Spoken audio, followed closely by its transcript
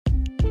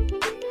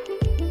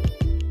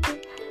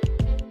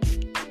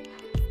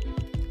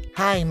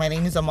Hi, my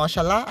name is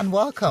Amashala and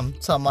welcome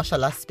to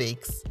Amashala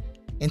Speaks.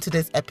 In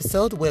today's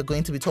episode, we're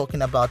going to be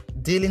talking about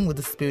dealing with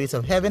the spirit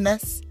of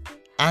heaviness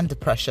and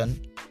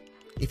depression.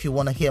 If you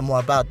want to hear more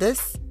about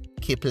this,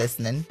 keep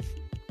listening.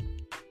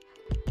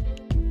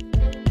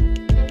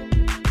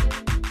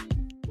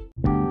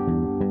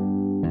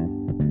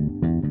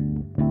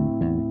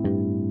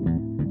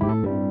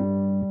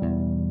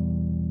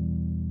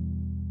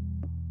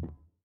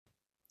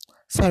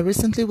 So I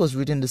recently was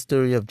reading the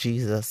story of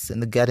Jesus in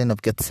the Garden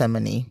of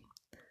Gethsemane.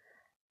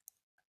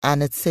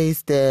 And it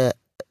says there,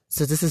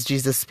 so this is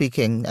Jesus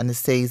speaking, and it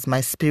says, "My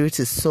spirit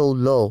is so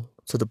low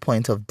to the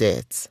point of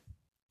death."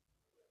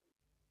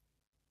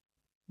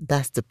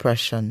 That's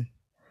depression.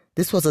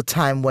 This was a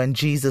time when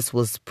Jesus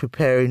was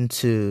preparing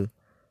to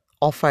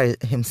offer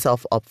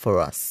himself up for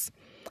us.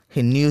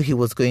 He knew he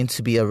was going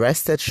to be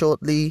arrested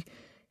shortly.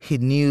 He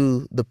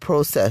knew the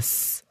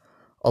process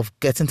of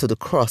getting to the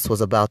cross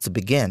was about to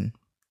begin.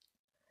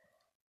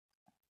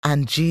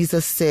 And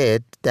Jesus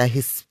said that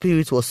his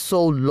spirit was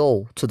so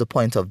low to the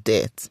point of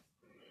death.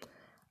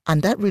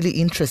 And that really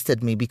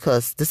interested me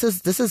because this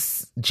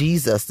is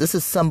Jesus. This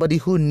is somebody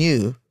who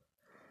knew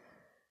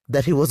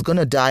that he was going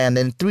to die and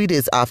then 3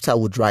 days after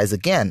would rise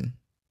again.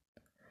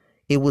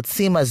 It would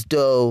seem as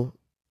though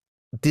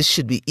this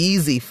should be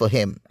easy for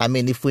him. I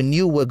mean, if we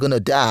knew we're going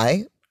to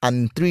die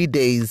and in 3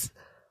 days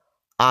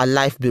our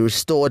life be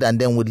restored and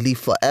then we'd live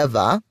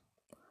forever,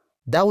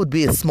 that would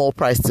be a small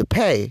price to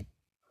pay.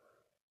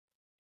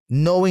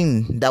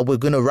 Knowing that we're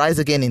going to rise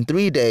again in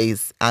 3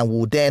 days and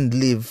will then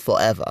live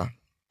forever.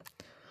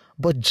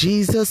 But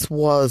Jesus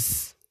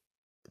was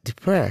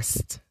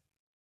depressed.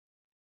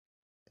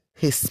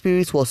 His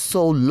spirit was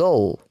so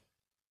low.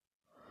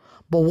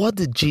 But what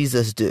did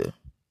Jesus do?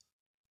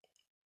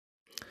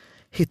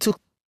 He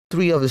took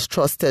 3 of his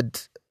trusted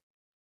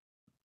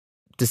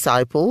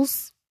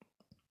disciples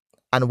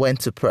and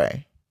went to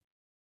pray.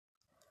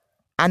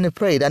 And he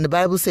prayed, and the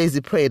Bible says he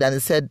prayed, and he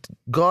said,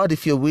 "God,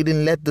 if you're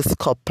willing, let this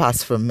cup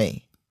pass from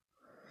me."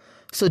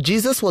 So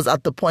Jesus was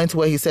at the point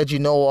where he said, "You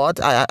know what?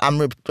 I'm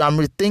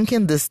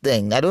rethinking this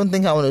thing. I don't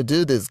think I want to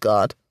do this,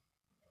 God."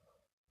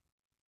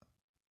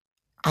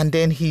 And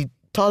then he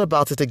thought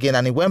about it again,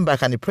 and he went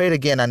back and he prayed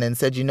again, and then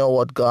said, "You know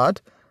what,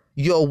 God?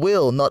 Your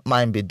will, not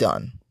mine, be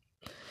done."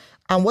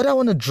 And what I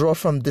want to draw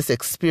from this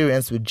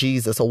experience with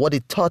Jesus, or what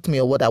it taught me,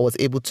 or what I was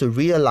able to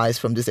realize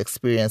from this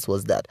experience,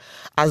 was that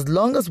as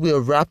long as we are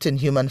wrapped in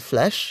human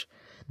flesh,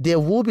 there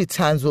will be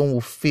times when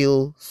we'll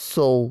feel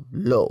so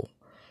low.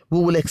 We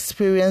will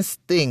experience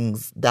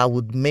things that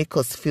would make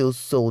us feel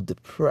so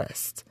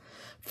depressed,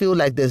 feel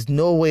like there's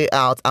no way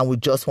out and we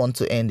just want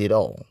to end it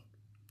all.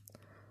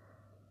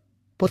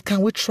 But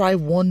can we try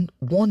one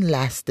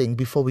last thing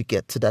before we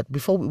get to that,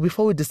 before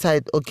we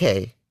decide,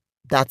 okay,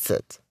 that's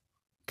it?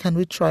 Can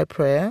we try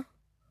prayer?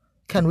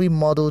 Can we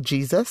model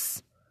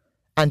Jesus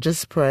and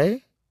just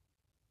pray?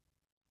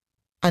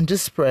 And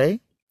just pray?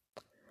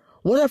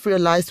 What I've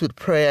realized with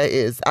prayer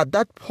is, at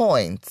that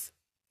point,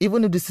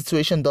 even if the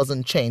situation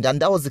doesn't change,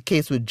 and that was the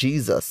case with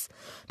Jesus,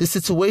 the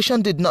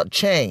situation did not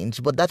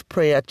change, but that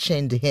prayer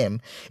changed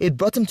him. It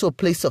brought him to a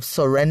place of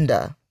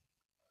surrender.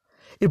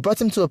 It brought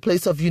him to a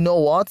place of, you know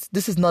what?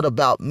 This is not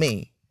about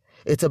me.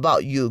 It's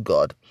about you,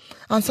 God.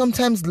 And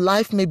sometimes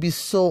life may be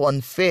so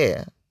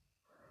unfair.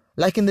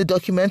 Like in the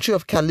documentary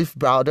of Khalif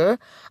Browder,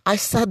 I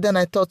sat there and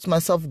I thought to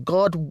myself,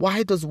 God,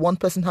 why does one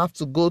person have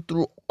to go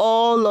through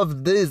all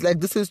of this?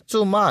 Like, this is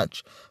too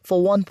much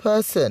for one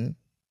person.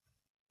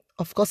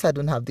 Of course, I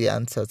don't have the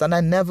answers, and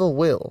I never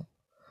will.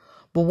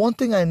 But one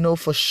thing I know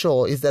for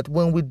sure is that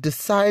when we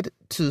decide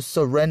to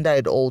surrender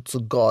it all to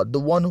God, the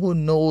one who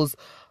knows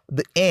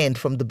the end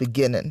from the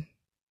beginning,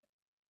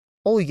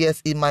 oh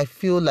yes, it might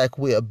feel like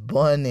we are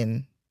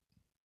burning.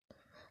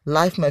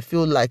 Life might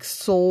feel like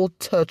so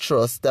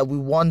torturous that we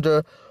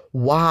wonder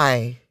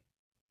why.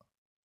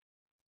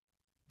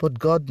 But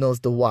God knows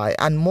the why.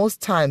 And most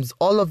times,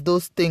 all of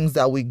those things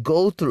that we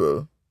go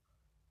through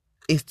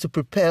is to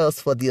prepare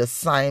us for the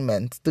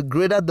assignment. The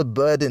greater the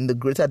burden, the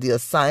greater the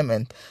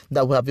assignment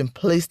that we have been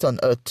placed on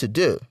earth to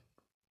do.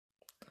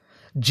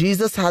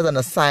 Jesus has an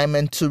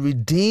assignment to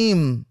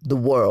redeem the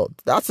world.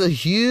 That's a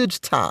huge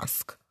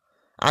task.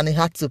 And he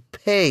had to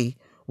pay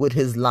with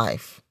his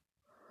life.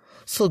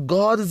 So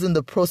God is in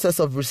the process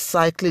of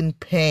recycling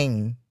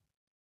pain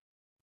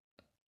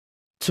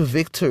to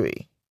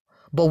victory.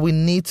 But we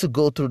need to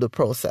go through the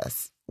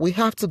process. We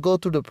have to go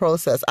through the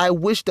process. I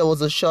wish there was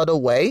a shorter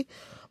way,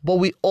 but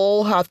we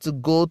all have to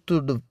go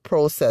through the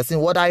process in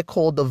what I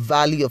call the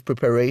valley of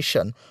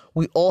preparation.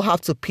 We all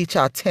have to pitch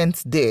our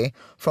tents there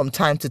from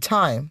time to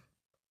time.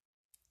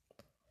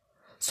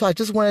 So I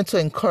just wanted to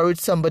encourage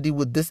somebody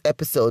with this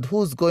episode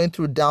who's going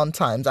through down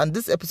times. And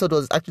this episode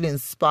was actually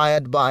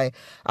inspired by,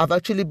 I've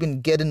actually been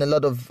getting a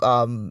lot of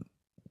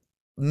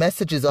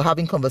messages or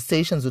having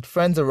conversations with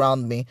friends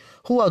around me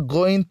who are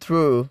going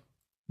through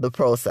the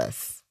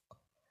process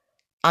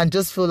and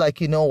just feel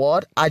like, you know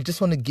what, I just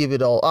want to give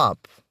it all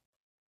up.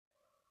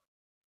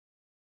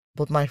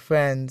 But my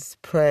friends,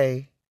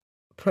 pray.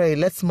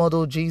 Let's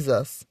model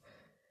Jesus.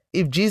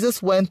 If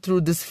Jesus went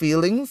through these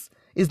feelings,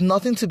 It's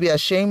nothing to be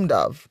ashamed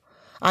of.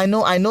 I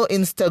know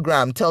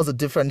Instagram tells a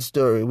different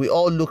story. We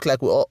all look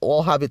like we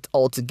all have it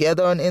all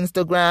together on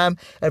Instagram.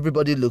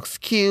 Everybody looks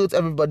cute.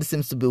 Everybody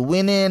seems to be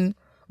winning.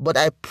 But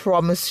I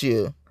promise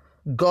you,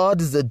 God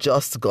is a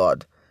just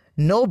God.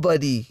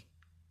 Nobody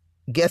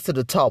gets to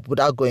the top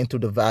without going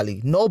through the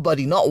valley.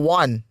 Nobody, not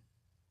one.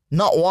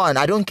 Not one.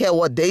 I don't care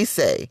what they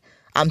say.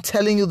 I'm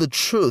telling you the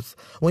truth.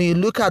 When you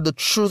look at the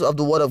truth of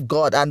the word of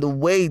God and the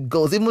way it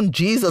goes, even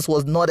Jesus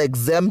was not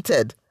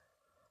exempted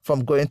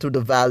from going through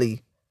the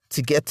valley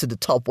to get to the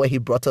top where he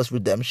brought us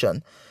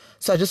redemption.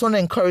 So I just want to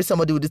encourage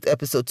somebody with this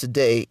episode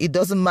today. It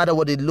doesn't matter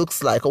what it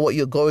looks like or what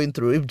you're going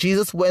through. If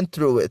Jesus went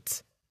through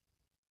it,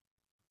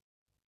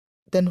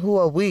 then who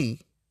are we?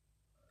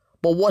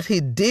 But what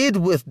he did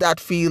with that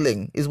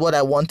feeling is what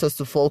I want us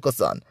to focus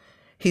on.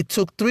 He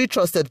took 3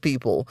 trusted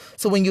people.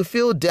 So when you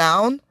feel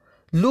down,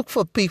 look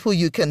for people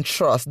you can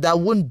trust that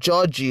won't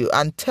judge you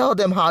and tell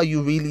them how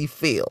you really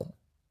feel.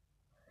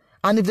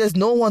 And if there's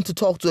no one to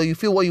talk to, or you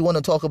feel what you want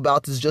to talk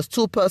about is just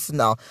too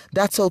personal,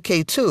 that's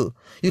okay too.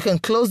 You can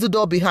close the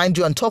door behind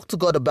you and talk to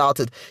God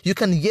about it. You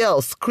can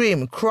yell,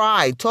 scream,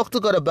 cry, talk to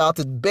God about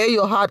it, bear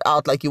your heart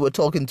out like you were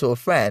talking to a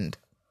friend.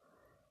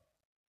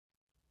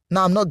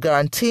 Now, I'm not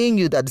guaranteeing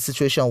you that the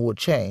situation will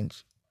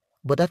change,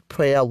 but that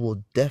prayer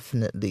will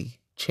definitely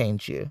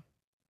change you.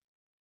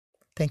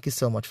 Thank you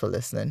so much for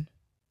listening.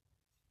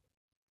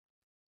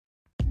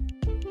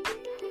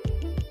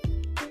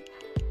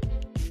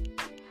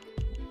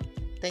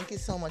 Thank you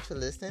so much for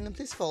listening. And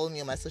please follow me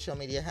on my social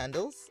media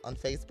handles. On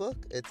Facebook,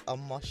 it's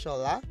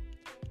Omoshola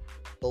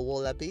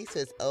Owolabi. So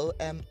it's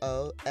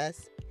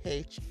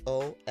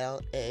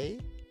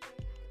Omoshola.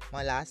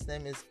 My last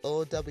name is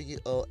Owolabi.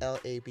 So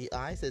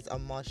it's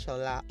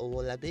Omoshola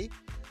Owolabi.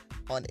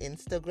 On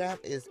Instagram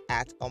is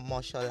at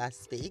Omoshola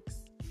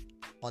Speaks.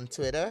 On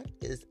Twitter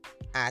is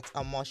at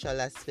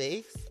Omoshola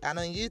Speaks. And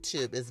on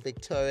YouTube is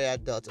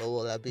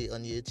Victoria.Owolabi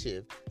on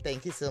YouTube.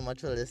 Thank you so much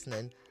for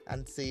listening,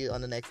 and see you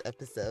on the next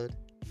episode.